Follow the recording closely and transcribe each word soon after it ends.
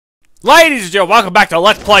Ladies and gentlemen, welcome back to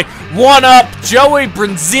Let's Play 1Up Joey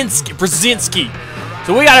Brzezinski.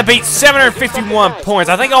 So we gotta beat 751 points.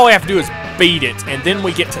 I think all we have to do is beat it, and then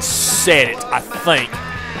we get to set it, I think.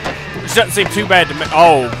 Which doesn't seem too bad to me.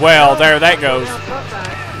 Oh, well, there that goes.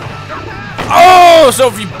 Oh, so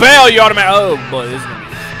if you bail, you automatically. Oh, boy, this is gonna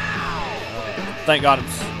be. Thank God I'm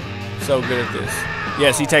so good at this.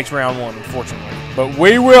 Yes, he takes round one, unfortunately. But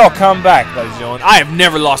we will come back, ladies and gentlemen. I have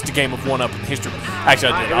never lost a game of 1-Up in history.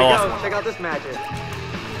 Actually, I did. I lost one. Check out this magic.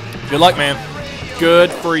 Good luck, man. Good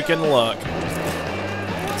freaking luck.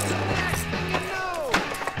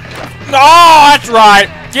 Oh, that's right.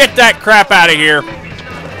 Get that crap out of here.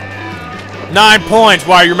 9 points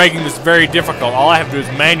while you're making this very difficult. All I have to do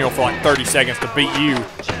is manual for like 30 seconds to beat you.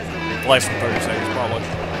 Less than 30 seconds, probably.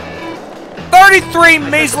 33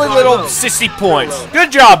 measly little sissy points.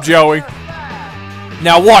 Good job, Joey.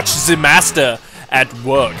 Now watch the master at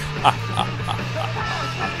work.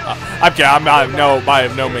 I'm kidding. I have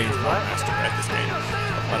no means I'm a master at this game.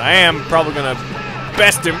 But I am probably going to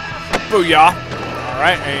best him. Booyah.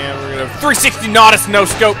 Alright, and we're going to 360 Nautis no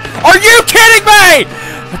scope. Are you kidding me?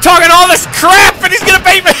 I'm talking all this crap and he's going to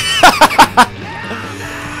beat me.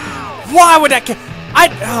 Why would that...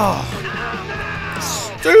 Oh.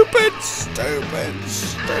 Stupid.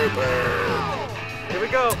 Here we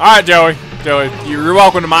go. Alright, Joey, you're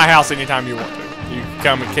welcome to my house anytime you want to. You can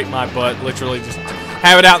come and kick my butt. Literally, just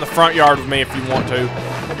have it out in the front yard with me if you want to.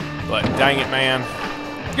 But dang it, man.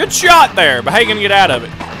 Good shot there, but how you gonna get out of it?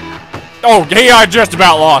 Oh, he just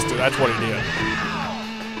about lost it. That's what he did.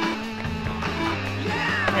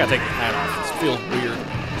 I gotta take the hat off. This feels weird.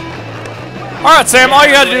 Alright, Sam, all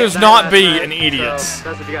you gotta do is not be an idiot.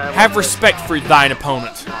 Have respect for thine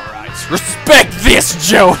opponent. Alright. Respect this,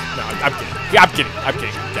 Joe! No, I'm kidding.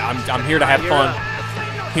 I'm here to have fun.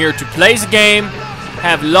 Here to play the game,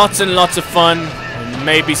 have lots and lots of fun, and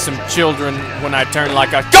maybe some children when I turn like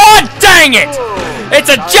a... God dang it! It's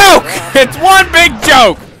a joke! It's one big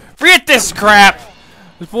joke! Forget this crap!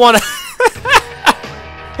 It's one...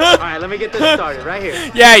 Alright, let me get this started right here.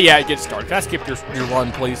 Yeah, get started. Can I skip your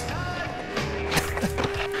run, please?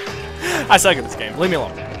 I suck at this game. Leave me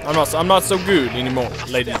alone. I'm not so good anymore,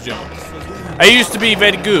 ladies and gentlemen. I used to be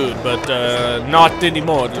very good, but not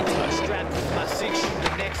anymore. I'm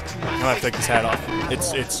gonna have to take this hat off.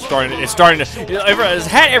 It's starting to. Does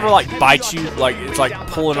hat ever like bite you? Like it's like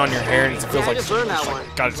pulling on your hair and it feels like it's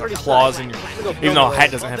like claws in your. Even though a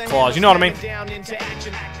hat doesn't have claws, you know what I mean?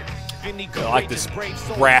 I like this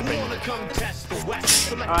rapping.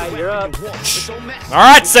 Alright, you're up.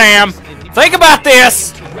 Alright, Sam. Think about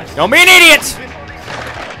this. Don't be an idiot.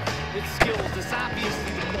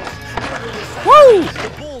 Woo!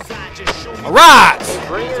 Alright!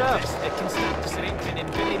 Bring it up.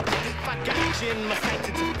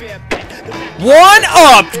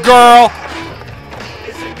 1-Up, girl!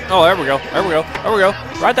 Oh, there we go.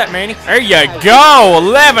 Right that, Manny. There you go!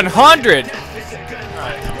 1100!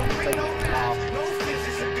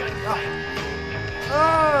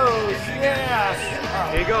 Oh, yes!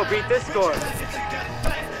 Here you go, beat this score.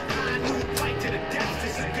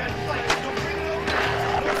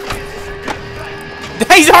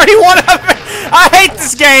 He's already 1-Up. I hate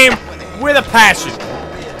this game with a passion.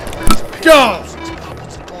 Go!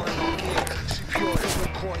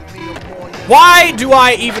 Why do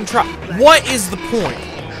I even try? What is the point?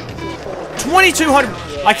 2,200.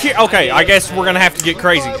 Okay, I guess we're gonna have to get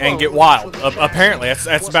crazy and get wild. Apparently,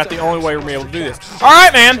 that's about the only way we're gonna be able to do this. All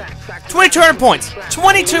right, man. 2,200 points.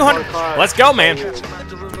 2,200. Let's go, man.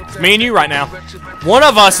 It's me and you right now. One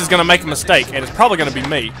of us is gonna make a mistake, and it's probably gonna be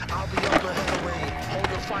me.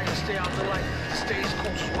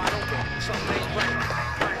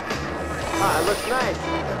 It looks nice.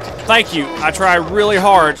 Thank you. I try really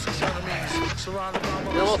hard.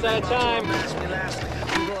 You're almost out of time.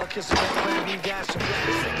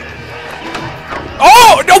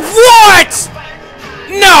 Oh, no, what?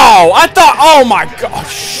 No, I thought, oh my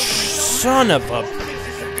gosh, son of a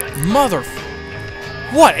mother.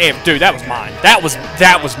 What if, dude, that was mine. That was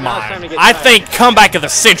mine. I think comeback of the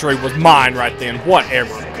century was mine right then.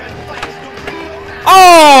 Whatever.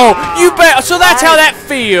 Oh, you bet. So that's how that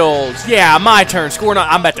feels. Yeah, my turn. Score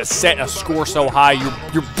not. I'm about to set a score so high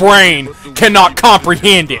your brain cannot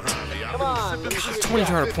comprehend it. Come on.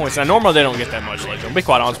 2,200 points. Now, normally they don't get that much. Like, to be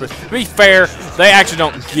quite honest, but to be fair, they actually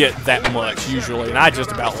don't get that much usually, and I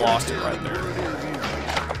just about lost it right there.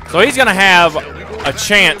 So he's gonna have a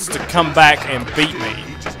chance to come back and beat me.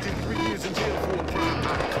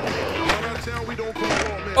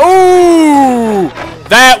 Ooh,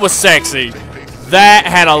 that was sexy. That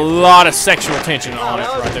had a lot of sexual tension on it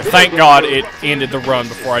right there. Thank God it ended the run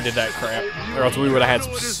before I did that crap. or else we would have had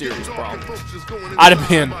some serious problems. I'd have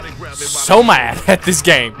been so mad at this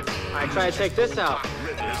game. I try to take this out.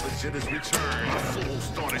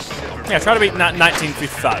 Yeah, try to beat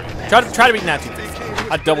 1955. Try to beat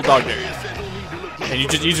 1955. I double dog dare you. And you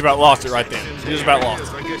just about lost it right then. You just about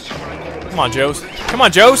lost it. Come on, Joes. Come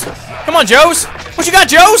on, Joes. Come on, Joes. What you got,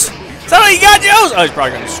 Joes? Is that what you got, Joes? Oh, he's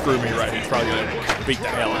probably gonna screw me right here. He's probably gonna beat the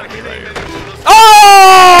hell out of me right here.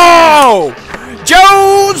 Oh!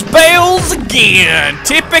 Joes bails again.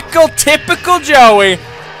 Typical Joey.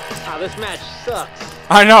 Ah, this match sucks.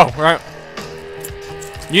 I know, right?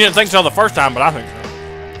 You didn't think so the first time, but I think so.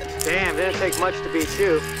 Damn, didn't take much to beat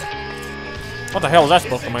you. What the hell is that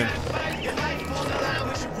supposed to mean?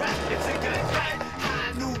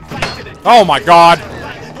 Oh my god.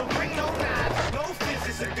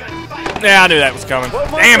 Yeah, I knew that was coming.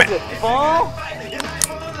 Damn it. Fall?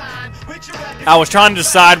 I was trying to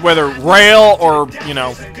decide whether rail or, you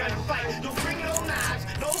know.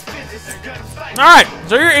 Alright,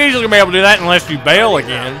 so you're easily going to be able to do that unless you bail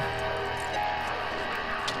again.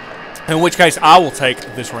 In which case, I will take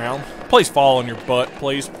this round. Please fall on your butt,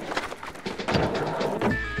 please.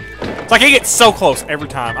 It's like he gets so close every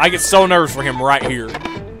time. I get so nervous for him right here.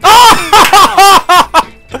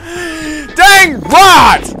 Dang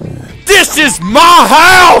right! This is my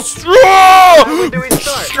house! When do we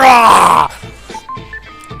start?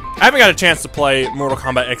 I haven't got a chance to play Mortal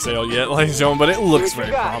Kombat XL yet, ladies and gentlemen, but it looks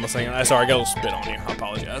very promising. Sorry, I got a little spit on you. I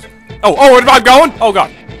apologize. Oh, am I going? Oh,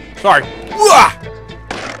 God. Sorry.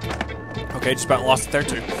 Okay, just about lost it there,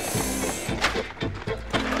 too.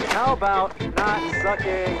 How about not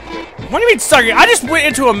sucking? What do you mean sucking? I just went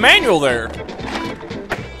into a manual there.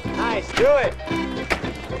 Nice, do it.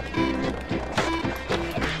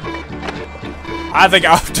 I think,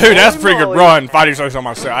 dude, that's a pretty good run. If I do so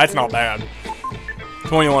myself, that's not bad.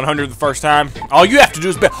 2100 the first time. All you have to do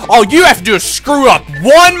is screw up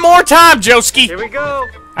one more time, Joski. Here we go.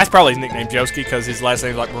 That's probably his nickname, Joski, because his last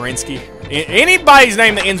name's like Marinsky. Anybody's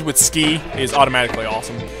name that ends with ski is automatically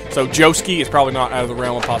awesome. So Joski is probably not out of the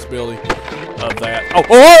realm of possibility of that.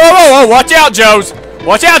 Oh, watch out, Joes.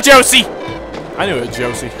 Watch out, Josie. I knew it was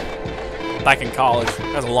Josie. Back in college.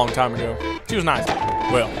 That was a long time ago. She was nice.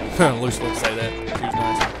 Well, loosely say that. She was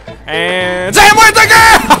nice. And Sam wins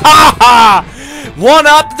again!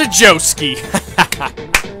 1-up the Joski.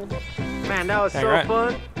 Man, that was so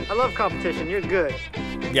fun. I love competition. You're good.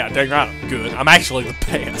 Yeah, dang right, I'm good. I'm actually the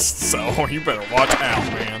best, so you better watch out,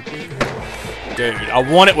 man. Dude, I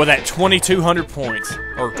won it with that 2,200 points.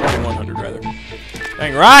 Or 2,100, rather.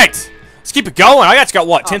 Dang right! Let's keep it going. I got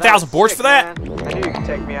what, 10,000 boards for that? Man. I knew you could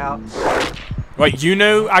take me out. Wait, you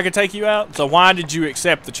knew I could take you out? So why did you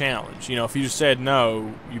accept the challenge? You know, if you just said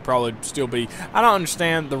no, you'd probably still be... I don't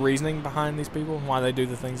understand the reasoning behind these people, why they do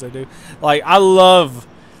the things they do. Like, I love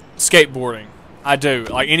skateboarding. I do.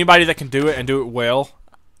 Like, anybody that can do it and do it well,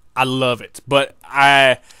 I love it. But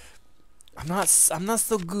I'm not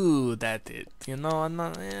so good at it. You know, I'm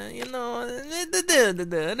not, you know, a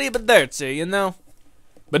little bit dirty, you know.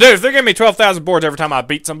 But dude, if they're giving me 12,000 boards every time I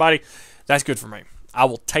beat somebody, that's good for me. I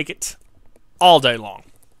will take it all day long.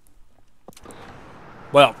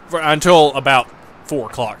 Well, until about 4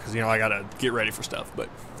 o'clock, because, you know, I got to get ready for stuff. But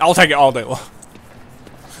I'll take it all day long.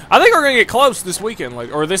 I think we're going to get close this weekend,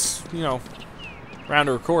 like, or this, you know, round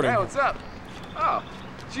of recording. Hey, what's up? Oh,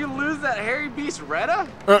 did you lose that hairy beast, Retta?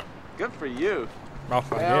 Good for you. Well,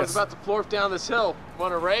 I was about to plorf down this hill.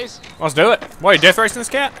 Want to race? Let's do it. What, are you death racing this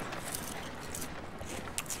cat?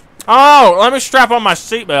 Oh, let me strap on my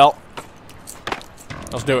seatbelt.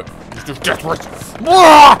 Let's do it. Let's do death race.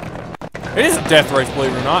 It is a death race,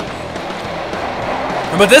 believe it or not.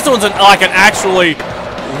 But this one's like an actually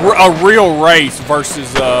a real race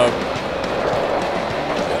versus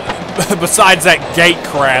besides that gate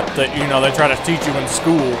crap that, you know, they try to teach you in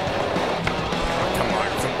school. Come on.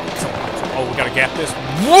 Oh, we gotta gap this.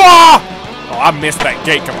 Whoa! Oh, I missed that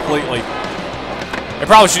gate completely. They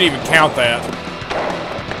probably shouldn't even count that.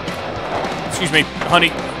 Excuse me,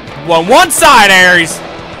 honey. Well, one side, Aries.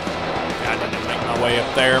 God, I didn't make my way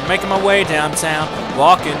up there. Making my way downtown.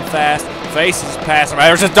 Walking fast. Faces passing by.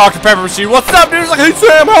 There's a Dr. Pepper machine. What's up, dude? He's like, hey,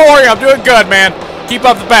 Sam, how are you? I'm doing good, man. Keep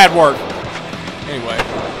up the bad work. Anyway.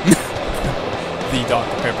 The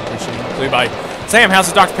Dr. Pepper machine. So anybody, Sam, how's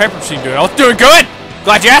the Dr. Pepper machine doing? Oh, it's doing good.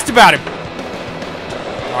 Glad you asked about him.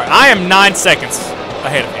 All right, I am 9 seconds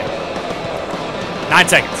ahead of him. 9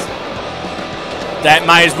 seconds. That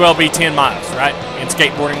might as well be 10 miles, right? In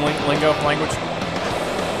skateboarding lingo language.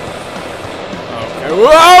 Okay.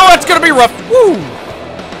 Whoa, it's gonna be rough. Woo!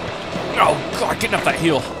 Oh God, getting up that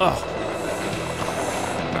hill. Oh.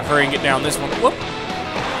 Gotta hurry and get down this one. Whoop.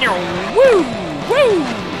 Woo! Woo!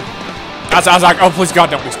 I was like, oh, please God,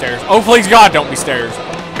 don't be stairs. Oh, please God, don't be stairs.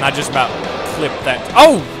 And I just about clipped that.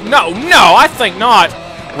 Oh, no, I think not.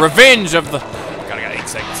 Revenge of the... God, I got 8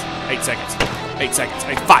 seconds. 8 seconds. 8 seconds.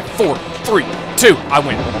 8, 5, 4, 3, 2. I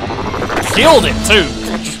win. Killed it, too.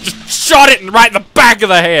 Just shot it right in the back of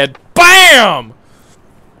the head. Bam!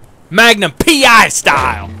 Magnum P.I.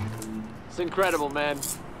 style. It's incredible, man.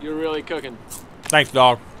 You're really cooking. Thanks,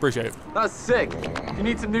 dog. Appreciate it. That's sick. If you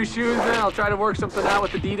need some new shoes, man, I'll try to work something out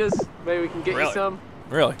with Adidas. Maybe we can get you some.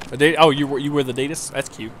 Really? Oh, you with Adidas? That's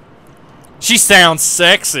cute. She sounds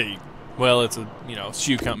sexy. Well, it's a, you know,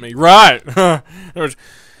 shoe company. Right.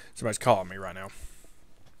 Somebody's calling me right now.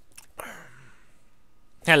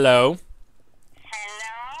 Hello?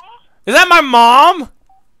 Hello? Is that my mom? What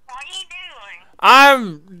are you doing?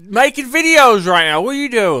 I'm making videos right now. What are you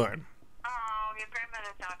doing? Oh, your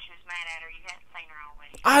grandmother thought you was mad at her. You hadn't seen her all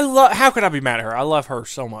week. I love... How could I be mad at her? I love her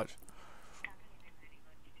so much.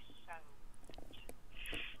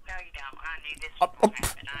 No, you don't. I knew this was going to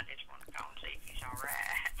happen. I just want to go and see if he's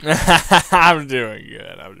alright. I'm doing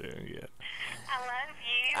good. I'm doing good. I love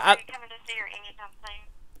you. Are you coming to see her anytime soon?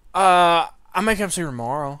 I may come see her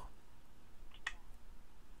tomorrow.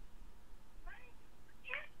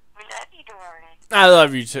 We love you, darling. I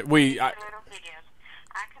love you too. Little videos.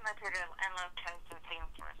 I come up here to unload toast and see him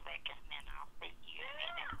for a second, and then I'll see you in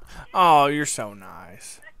a minute. Oh, you're so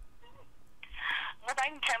nice. Well, they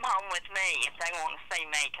can come home with me if they want to see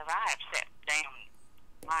me, because I have set down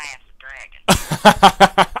my ass a dragon.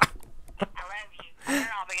 I love you. I'm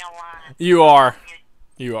sure I'll be online. You are.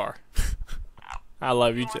 You are. I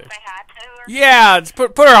love you You too. want to say hi to her? Yeah, just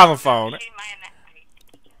put her on the phone. She may not be.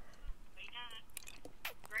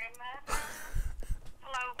 Grandmother?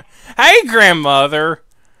 Hello? Hey, grandmother.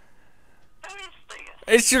 Who is this?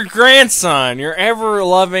 It's your grandson. Your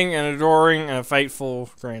ever-loving and adoring and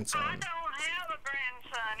faithful I grandson. don't have a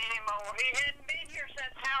grandson anymore. He hadn't been here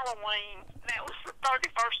since Halloween. That was the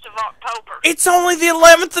 31st of October. It's only the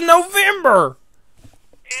 11th of November.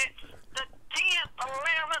 It's the 10th,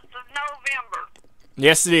 11th of November.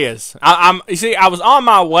 Yes, it is. You see, I was on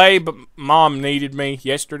my way, but Mom needed me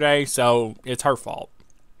yesterday, so it's her fault.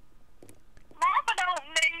 Mama don't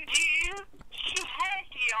need you. She has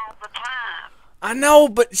you all the time. I know,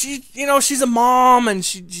 but she's a mom, and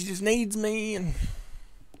she just needs me. And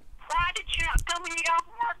Why did you not come when you got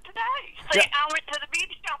from work today? See, Yeah. I went to the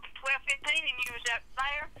beauty shop at 12:15, and you was up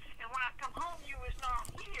there, and when I come home, you was not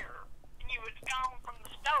here, and you was gone from the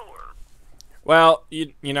store. well,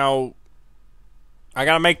 you know, I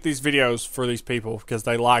gotta make these videos for these people because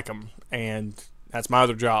they like them, and that's my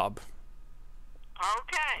other job.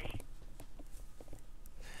 Okay.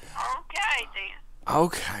 Okay, then.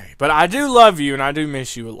 Okay, but I do love you, and I do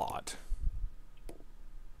miss you a lot.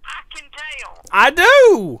 I can tell. I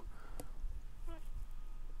do.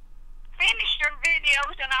 Finish your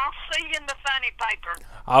videos, and I'll see you in the funny paper.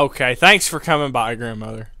 Okay, thanks for coming by,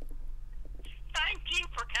 grandmother. Thank you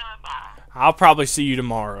for coming by. I'll probably see you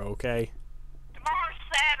tomorrow. Okay. Tomorrow's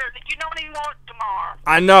Saturday. You don't even work tomorrow.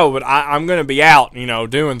 I know, but I'm gonna be out,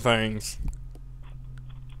 doing things.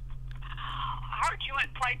 I heard you went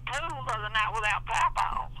and played pool the other night without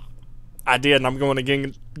Papa. I did, and I'm going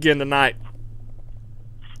again tonight.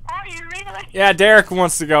 Are you really? Yeah, Derek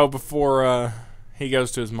wants to go before he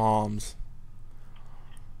goes to his mom's.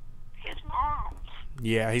 His mom's.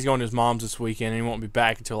 Yeah, he's going to his mom's this weekend, and he won't be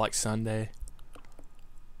back until like Sunday.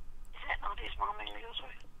 Is that not his mom he lives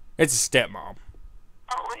with? It's his stepmom.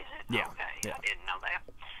 Oh, is it? Yeah, Okay, yeah. I didn't know that.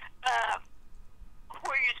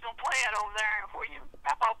 Where you gonna play at over there? Where you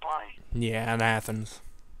Papa play? Yeah, in Athens.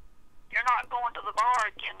 You're not going to the bar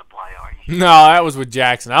again to play, are you? No, that was with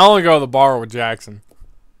Jackson. I only go to the bar with Jackson.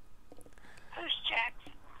 Who's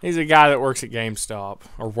Jackson? He's a guy that works at GameStop,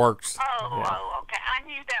 or works. Oh, Yeah. okay. I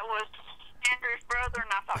knew that was Andrew's brother,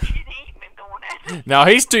 and I thought she'd even been going at it. No,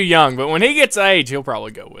 he's too young, but when he gets age, he'll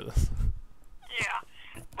probably go with us. Yeah.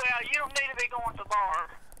 Well, you don't need to be going to the bar.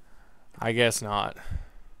 I guess not.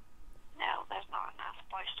 No, that's not a nice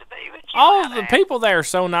place to be. But you All know the that. people there are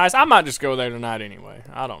so nice. I might just go there tonight anyway.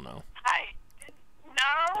 I don't know. Hey,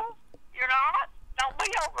 no, you're not. Don't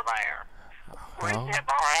be over there. Where's Well, that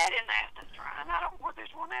bar at in Athens, Ryan? I don't know where there's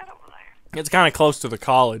one at over there. it's kind of close to the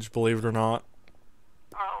college, believe it or not.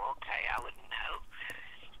 Oh, okay. I wouldn't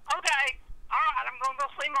know. Okay. All right. I'm going to go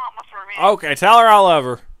see Mama for a minute. Okay, tell her I love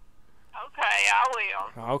her. Okay, I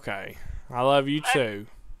will. Okay. I love you too.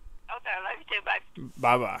 Okay, I love you too, baby.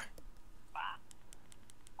 Bye-bye. Bye.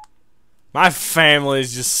 My family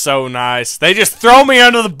is just so nice. They just throw me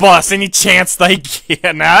under the bus any chance they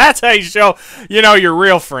get. Now, that's how you show, your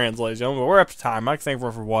real friends, ladies and gentlemen. We're up to time. I'd like to thank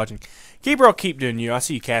everyone for watching. Keep real, keep doing you. I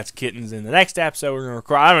see you cats, kittens. In the next episode, we're gonna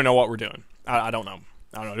record. I don't know what we're doing. I don't know.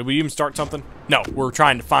 I don't know. Did we even start something? No, we're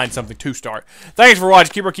trying to find something to start. Thanks for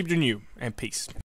watching. Keep real, keep doing you, and peace.